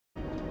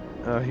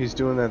He's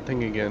doing that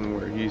thing again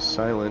where he's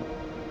silent.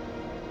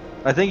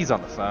 I think he's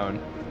on the phone.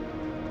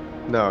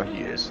 No,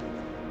 he is.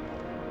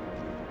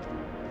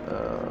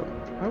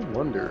 I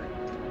wonder.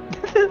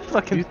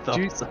 Fucking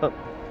thumbs up.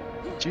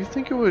 Do you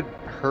think it would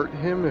hurt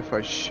him if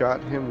I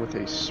shot him with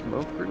a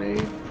smoke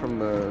grenade from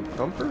the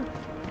thumper?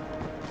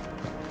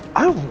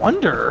 I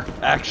wonder,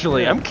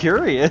 actually. Yeah. I'm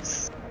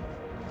curious.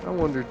 I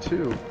wonder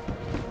too.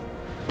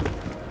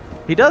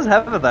 He does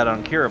have that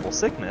uncurable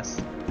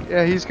sickness.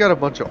 Yeah, he's got a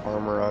bunch of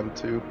armor on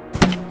too.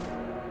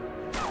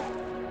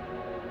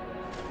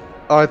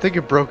 Oh, I think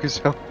it broke his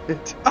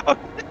helmet. Oh.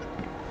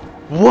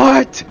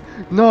 What?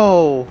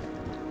 No.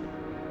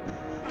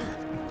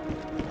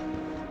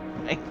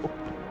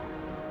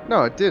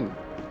 No, it didn't.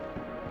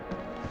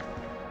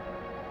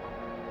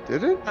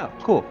 Did it? Oh,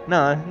 cool.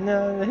 No,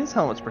 his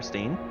helmet's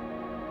pristine.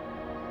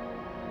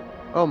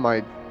 Oh,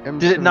 my M79.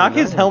 Did it knock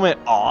his helmet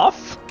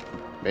off?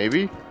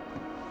 Maybe.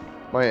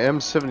 My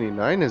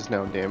M79 is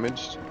now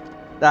damaged.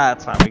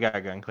 That's fine. We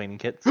got gun cleaning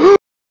kits.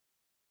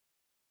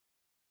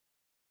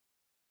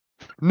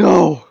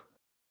 No!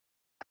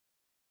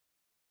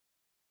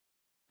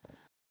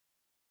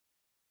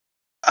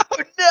 Oh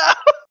no!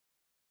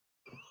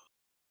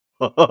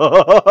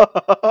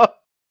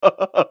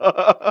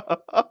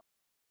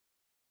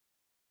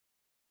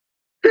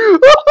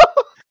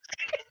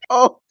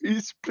 Oh,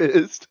 he's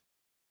pissed.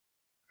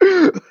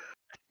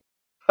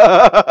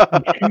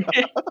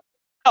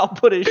 I'll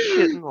put his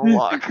shit in the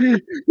locker.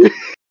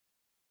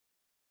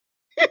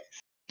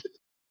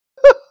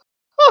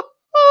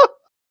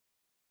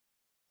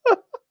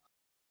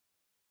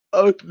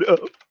 Oh no.